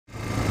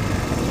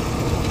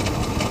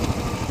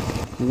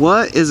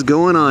What is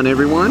going on,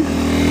 everyone?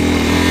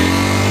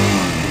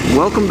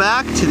 Welcome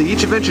back to the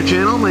Each Adventure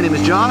channel. My name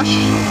is Josh.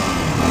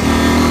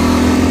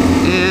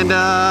 And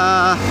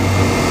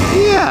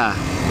yeah.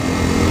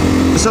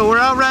 So we're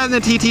out riding the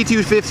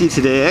TT250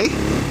 today.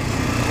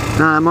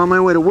 I'm on my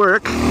way to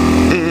work,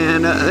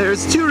 and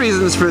there's two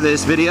reasons for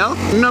this video.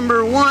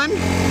 Number one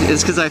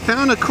is because I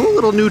found a cool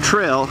little new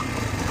trail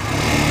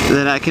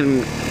that I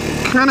can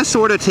kind of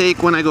sort of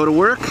take when I go to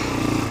work.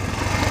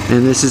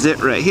 And this is it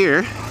right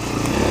here.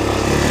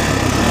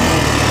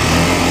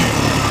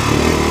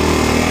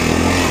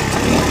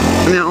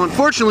 Now,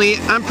 unfortunately,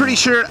 I'm pretty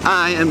sure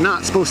I am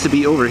not supposed to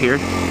be over here.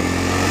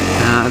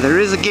 There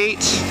is a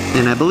gate,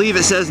 and I believe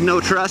it says no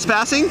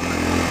trespassing.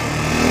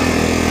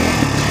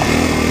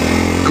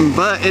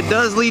 But it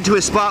does lead to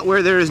a spot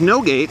where there is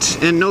no gate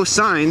and no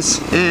signs,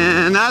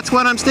 and that's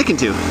what I'm sticking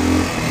to.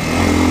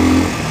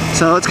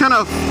 So it's kind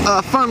of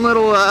a fun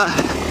little,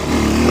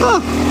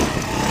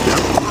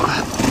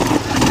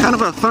 kind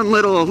of a fun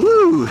little,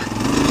 woo,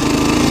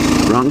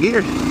 wrong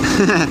gear.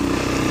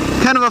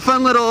 Kind of a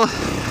fun little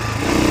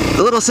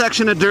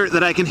section of dirt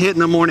that I can hit in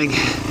the morning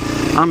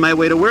on my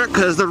way to work,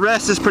 because the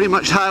rest is pretty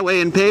much highway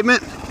and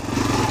pavement.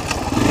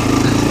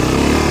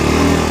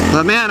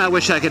 But man, I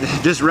wish I could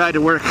just ride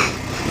to work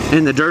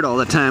in the dirt all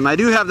the time. I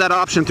do have that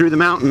option through the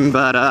mountain,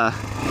 but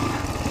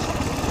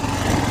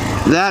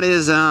that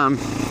is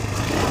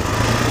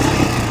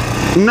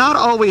not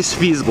always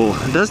feasible.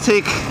 It does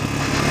take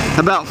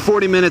about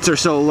 40 minutes or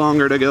so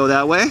longer to go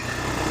that way.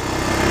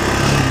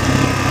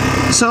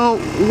 So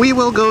we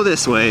will go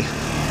this way.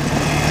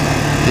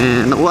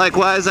 And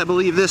likewise, I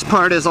believe this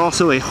part is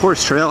also a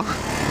horse trail.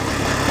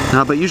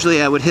 But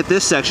usually I would hit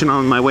this section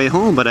on my way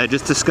home, but I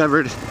just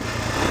discovered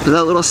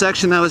that little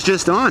section I was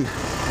just on,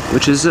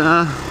 which is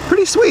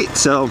pretty sweet.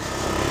 So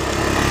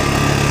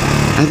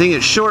I think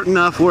it's short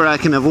enough where I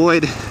can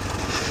avoid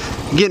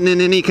getting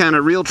in any kind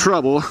of real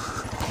trouble.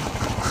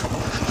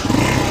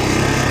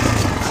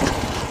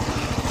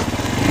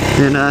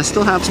 And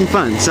still have some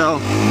fun. So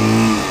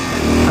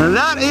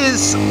that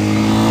is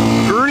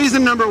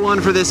reason number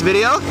one for this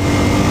video.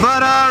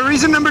 But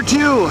reason number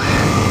two,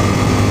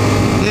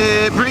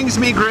 it brings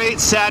me great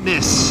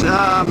sadness.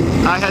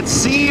 I had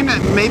seen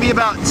maybe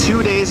about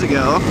 2 days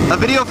ago a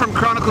video from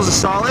Chronicles of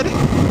Solid,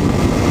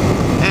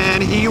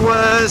 and he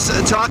was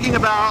talking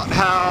about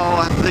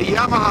how the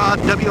Yamaha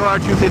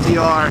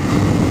WR250R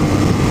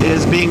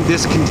is being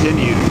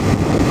discontinued.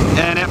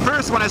 And at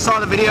first when I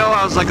saw the video,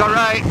 I was like,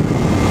 alright,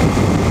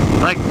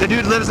 like the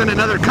dude lives in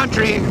another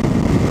country,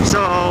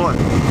 so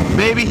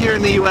maybe here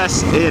in the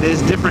US it is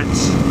different.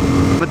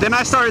 But then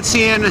I started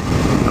seeing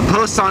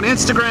posts on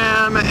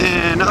Instagram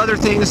and other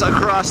things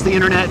across the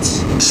internet.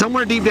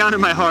 Somewhere deep down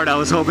in my heart I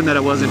was hoping that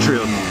it wasn't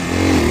true.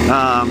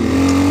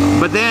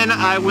 But then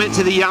I went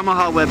to the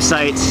Yamaha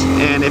website,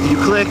 and if you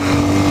click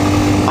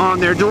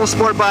on their dual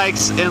sport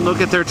bikes and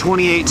look at their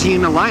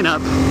 2018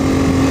 lineup,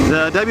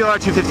 the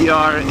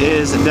WR250R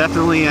is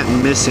definitely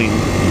missing.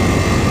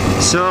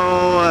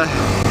 So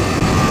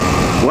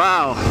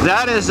wow,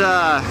 that is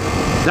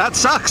that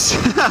sucks.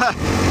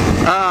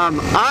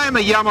 I'm a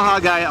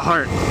Yamaha guy at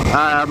heart.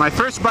 My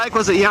first bike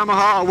was a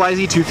Yamaha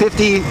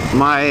YZ250.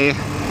 My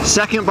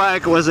second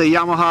bike was a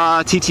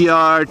Yamaha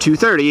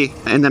TTR230,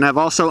 and then I've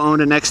also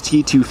owned an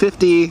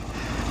XT250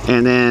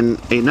 and then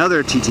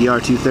another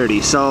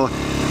TTR230. So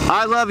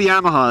I love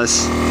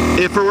Yamahas.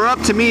 If it were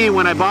up to me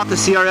when I bought the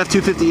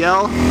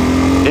CRF250L,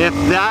 if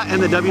that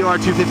and the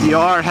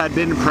WR250R had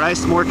been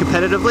priced more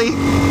competitively,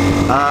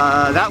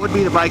 that would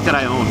be the bike that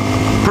I own.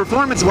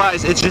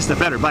 Performance-wise, it's just a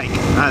better bike.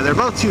 They're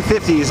both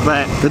 250s,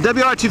 but the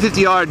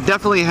WR250R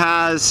definitely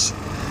has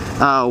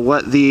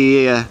what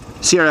the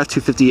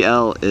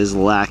CRF250L is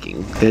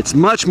lacking. It's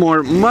much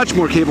more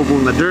capable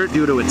in the dirt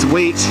due to its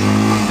weight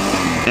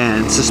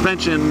and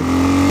suspension.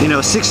 You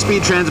know,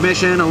 6-speed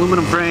transmission,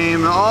 aluminum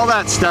frame, all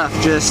that stuff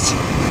just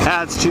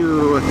adds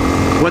to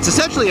what's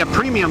essentially a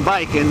premium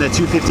bike in the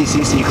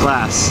 250cc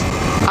class.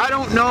 I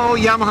don't know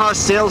Yamaha's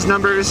sales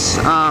numbers.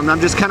 I'm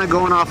just kind of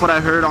going off what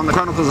I heard on the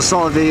Chronicles of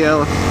Solid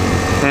video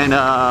and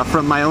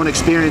from my own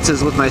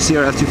experiences with my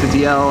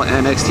CRF250L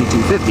and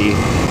XT250.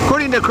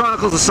 According to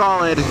Chronicles of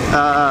Solid,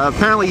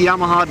 apparently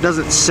Yamaha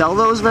doesn't sell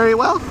those very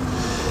well.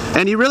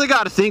 And you really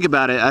got to think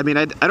about it. I mean,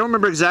 I don't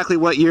remember exactly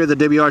what year the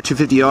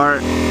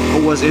WR250R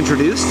was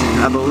introduced.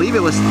 I believe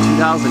it was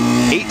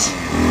 2008.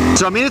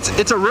 So I mean,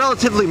 it's a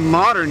relatively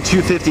modern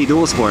 250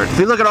 dual sport. If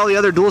you look at all the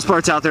other dual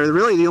sports out there,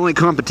 really the only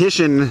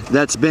competition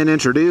that's been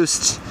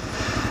introduced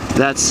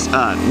that's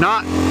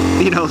not,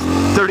 you know,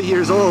 30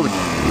 years old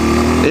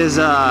is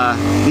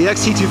the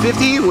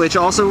XT250, which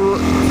also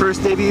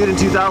first debuted in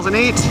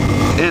 2008,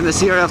 and the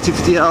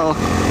CRF250L,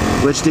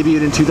 which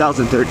debuted in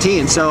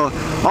 2013. So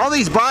all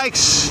these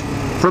bikes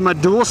from a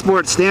dual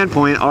sport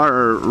standpoint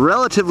are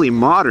relatively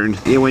modern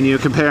when you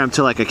compare them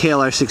to like a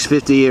KLR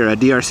 650 or a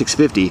DR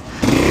 650.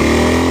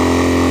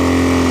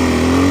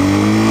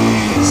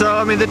 So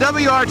I mean, the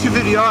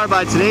WR250R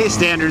by today's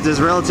standards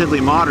is relatively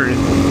modern.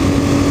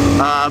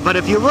 But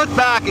if you look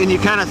back and you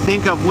kind of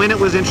think of when it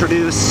was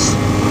introduced,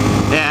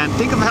 And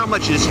think of how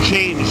much has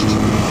changed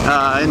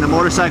in the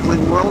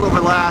motorcycling world over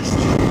the last,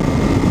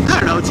 I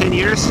don't know, 10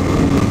 years.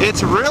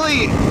 It's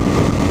really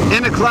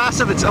in a class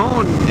of its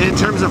own in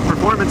terms of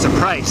performance and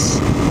price.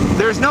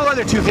 There's no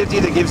other 250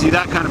 that gives you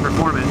that kind of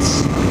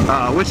performance,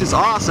 which is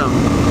awesome,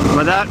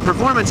 but that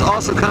performance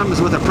also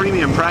comes with a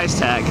premium price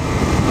tag.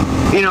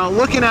 You know,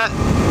 looking at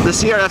the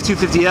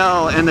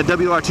CRF250L and the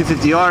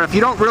WR250R, if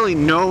you don't really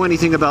know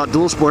anything about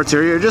dual sports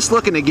or you're just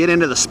looking to get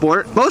into the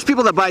sport, most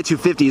people that buy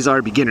 250s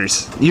are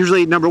beginners.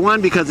 Usually, number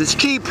one, because it's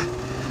cheap,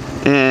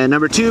 and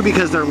number two,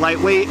 because they're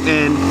lightweight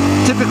and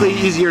typically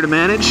easier to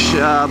manage,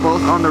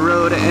 both on the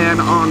road and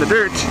on the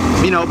dirt.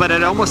 You know, but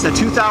at almost a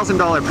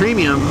 $2,000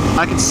 premium,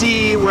 I could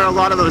see where a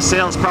lot of those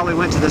sales probably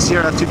went to the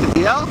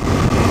CRF250L,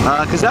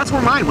 because that's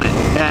where mine went.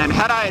 And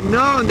had I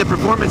known the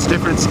performance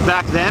difference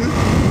back then,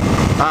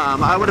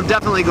 I would have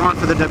definitely gone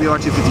for the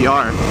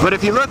WR250R. But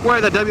if you look where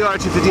the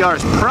WR250R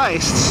is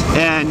priced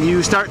and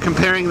you start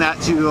comparing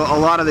that to a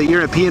lot of the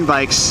European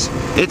bikes,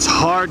 it's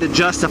hard to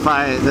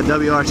justify the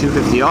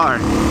WR250R,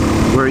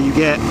 where you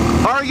get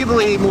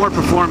arguably more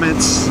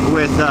performance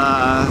with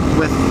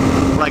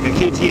like a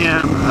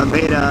KTM, a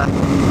Beta,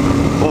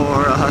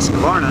 or a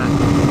Husqvarna.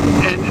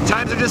 And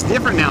times are just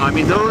different now. I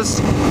mean, those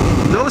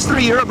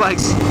 3 Euro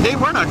bikes, they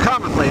weren't a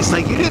commonplace.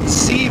 Like, you didn't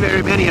see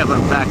very many of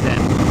them back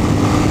then.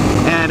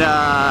 And,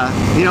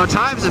 you know,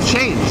 times have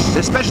changed,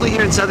 especially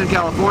here in Southern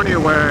California,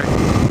 where,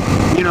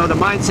 you know, the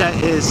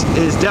mindset is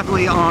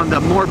definitely on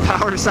the more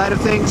power side of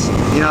things.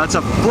 You know, it's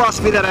a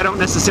philosophy that I don't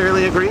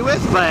necessarily agree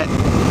with, but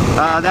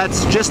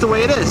that's just the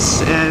way it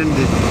is. And,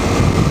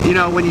 you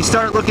know, when you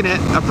start looking at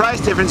a price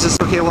difference, it's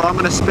okay, well, I'm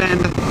going to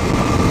spend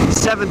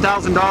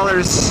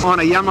 $7,000 on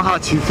a Yamaha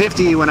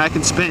 250 when I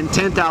can spend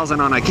 $10,000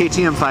 on a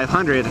KTM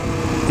 500.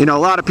 You know, a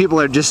lot of people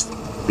are just,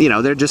 you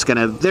know, they're just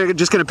gonna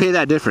pay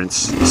that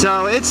difference.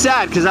 So it's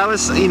sad, because I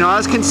was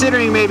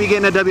considering maybe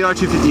getting a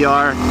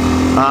WR250R.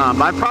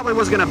 I probably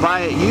was gonna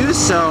buy it used,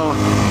 so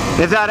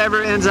if that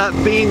ever ends up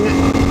being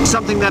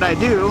something that I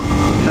do,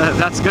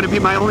 that's gonna be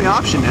my only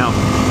option now.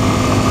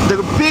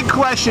 The big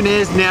question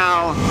is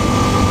now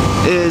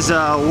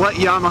what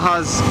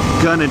Yamaha's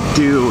gonna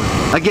do.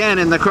 Again,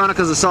 in the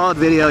Chronicles of Solid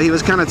video, he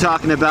was kind of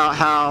talking about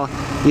how,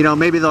 you know,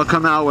 maybe they'll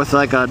come out with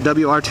like a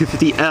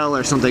WR250L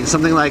or something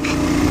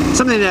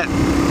that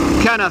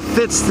kind of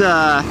fits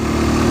the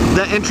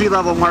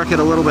entry-level market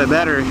a little bit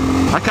better.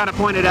 I kind of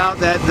pointed out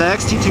that the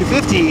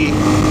XT250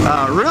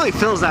 really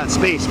fills that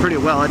space pretty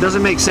well. It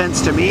doesn't make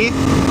sense to me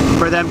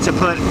for them to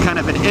put kind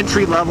of an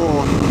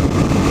entry-level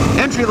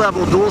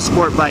dual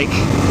sport bike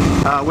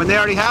when they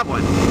already have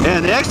one.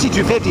 And the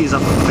XT250 is a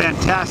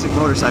fantastic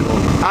motorcycle.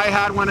 I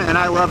had one and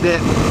I loved it.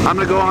 I'm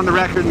going to go on the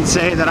record and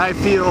say that I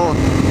feel,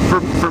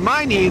 for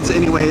my needs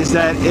anyways,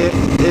 that it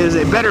is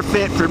a better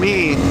fit for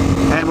me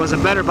and was a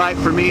better bike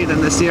for me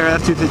than the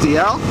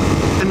CRF250L.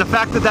 And the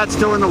fact that that's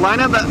still in the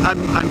lineup,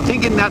 I'm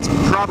thinking that's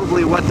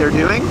probably what they're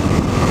doing.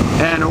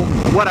 And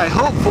what I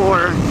hope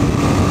for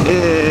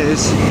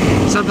is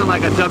something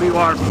like a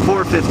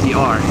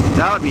WR250R.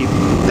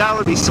 That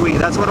would be sweet.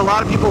 That's what a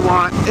lot of people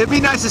want. It'd be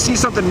nice to see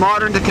something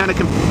modern to kind of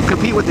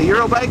compete with the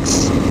Euro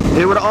bikes.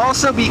 It would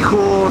also be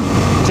cool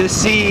to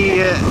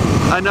see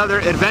another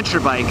adventure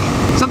bike,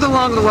 something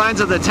along the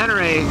lines of the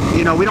Tenere.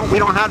 You know, we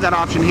don't have that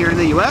option here in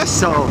the US.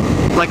 So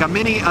like a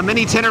mini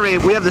Tenere,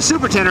 we have the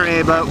Super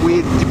Tenere, but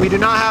we do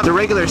not have the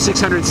regular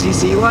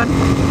 600cc one.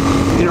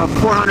 You know,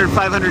 400,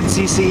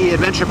 500cc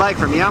adventure bike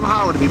from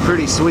Yamaha would be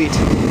pretty sweet.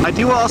 I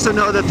do also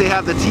know that they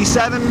have the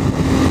T7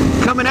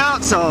 coming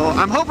out, so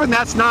I'm hoping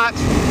that's not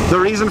the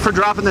reason for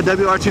dropping the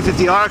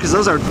WR250R, because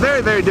those are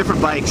very, very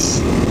different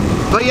bikes.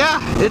 But yeah,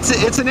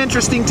 it's an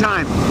interesting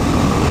time.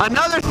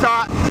 Another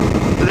thought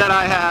that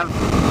I have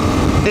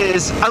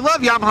is I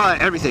love Yamaha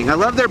everything. I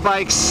love their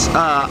bikes,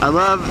 I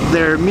love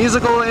their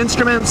musical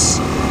instruments,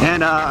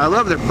 and I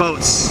love their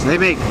boats. They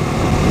make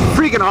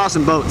freaking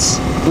awesome boats.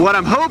 What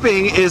I'm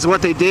hoping is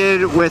what they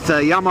did with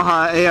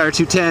Yamaha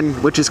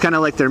AR210, which is kind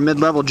of like their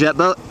mid-level jet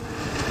boat,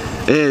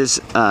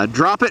 is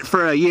drop it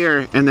for a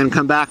year and then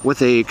come back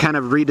with a kind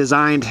of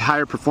redesigned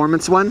higher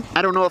performance one.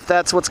 I don't know if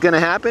that's what's gonna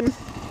happen.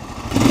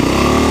 I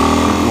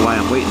don't know why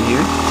I'm waiting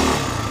here.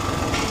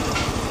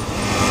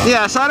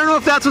 Yeah, so I don't know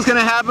if that's what's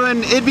gonna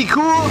happen. It'd be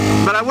cool,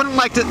 but I wouldn't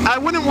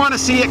want to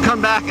see it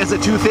come back as a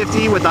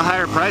 250 with a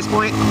higher price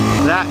point.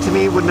 That to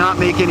me would not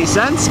make any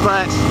sense,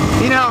 but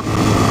you know,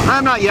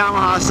 I'm not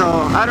Yamaha,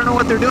 so I don't know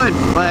what they're doing,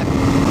 but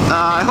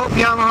I hope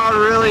Yamaha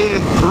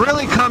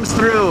really comes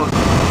through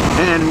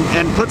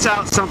and puts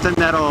out something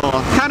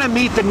that'll kind of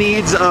meet the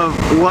needs of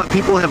what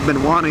people have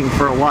been wanting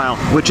for a while,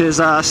 which is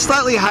a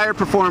slightly higher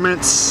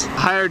performance,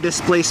 higher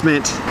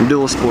displacement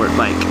dual sport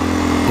bike.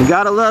 You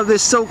gotta love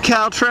this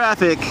SoCal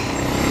traffic.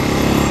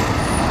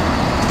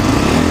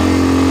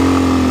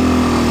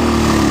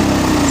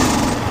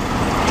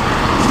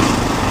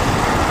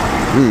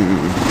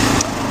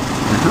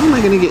 How am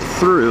I gonna get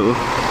through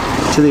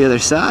to the other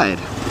side?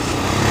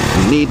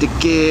 I need to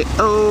get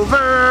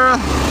over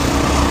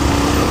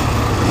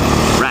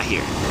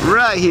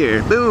right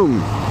here,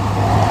 boom.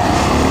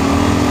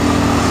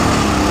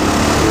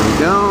 There we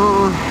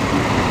go.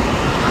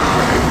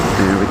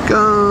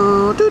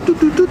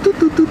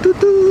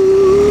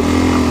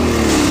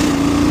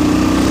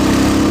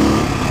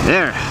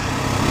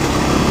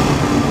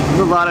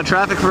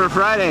 traffic for a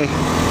Friday.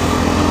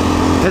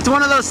 It's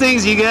one of those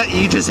things you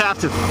just have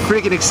to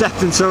freaking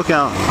accept in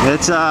SoCal.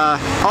 It's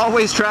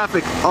always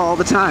traffic all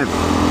the time.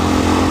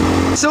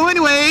 So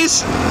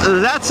anyways,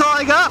 that's all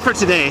I got for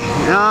today.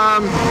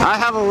 I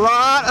have a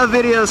lot of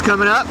videos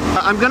coming up.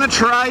 I'm gonna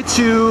try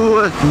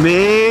to,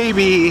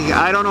 maybe,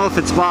 I don't know if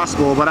it's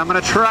possible, but I'm gonna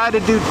try to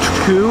do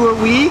 2 a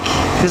week,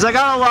 because I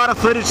got a lot of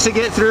footage to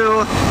get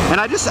through, and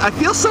I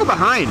feel so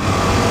behind.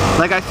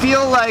 Like, I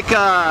feel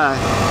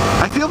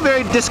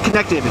very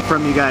disconnected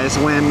from you guys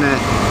when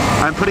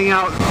I'm putting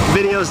out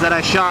videos that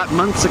I shot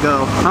months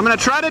ago. I'm gonna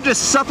try to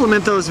just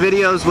supplement those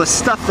videos with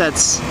stuff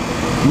that's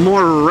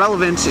more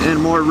relevant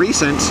and more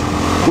recent,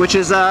 which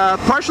is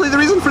partially the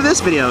reason for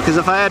this video, because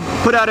if I had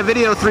put out a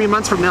video 3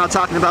 months from now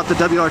talking about the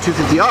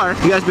WR250R,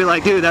 you guys would be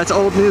like, dude, that's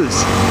old news.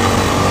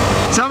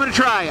 So I'm gonna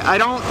try. I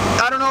don't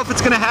know if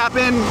it's gonna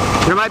happen.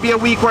 There might be a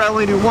week where I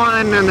only do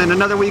 1, and then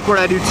another week where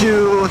I do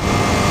 2.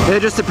 It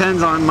just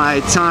depends on my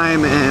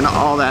time and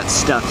all that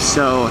stuff,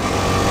 so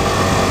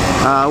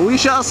we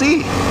shall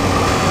see.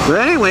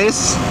 But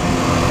anyways,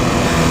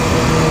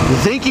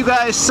 thank you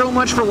guys so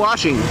much for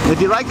watching.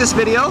 If you like this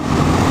video,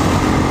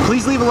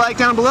 please leave a like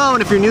down below,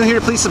 and if you're new here,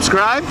 please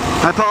subscribe.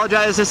 I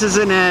apologize this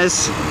isn't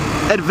as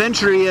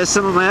adventure-y as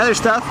some of my other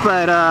stuff,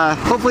 but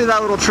hopefully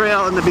that little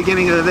trail in the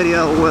beginning of the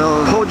video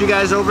will hold you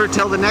guys over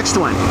till the next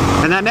one.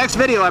 And that next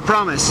video, I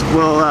promise,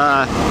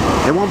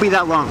 it won't be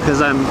that long,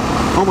 because I'm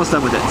almost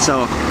done with it.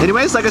 So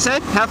anyways, like I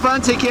said, have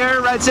fun, take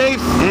care, ride safe,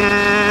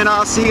 and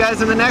I'll see you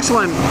guys in the next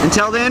one.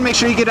 Until then, make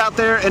sure you get out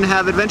there and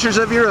have adventures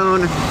of your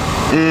own,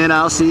 and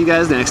I'll see you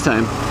guys next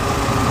time.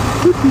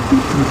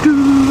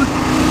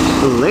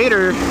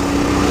 Later.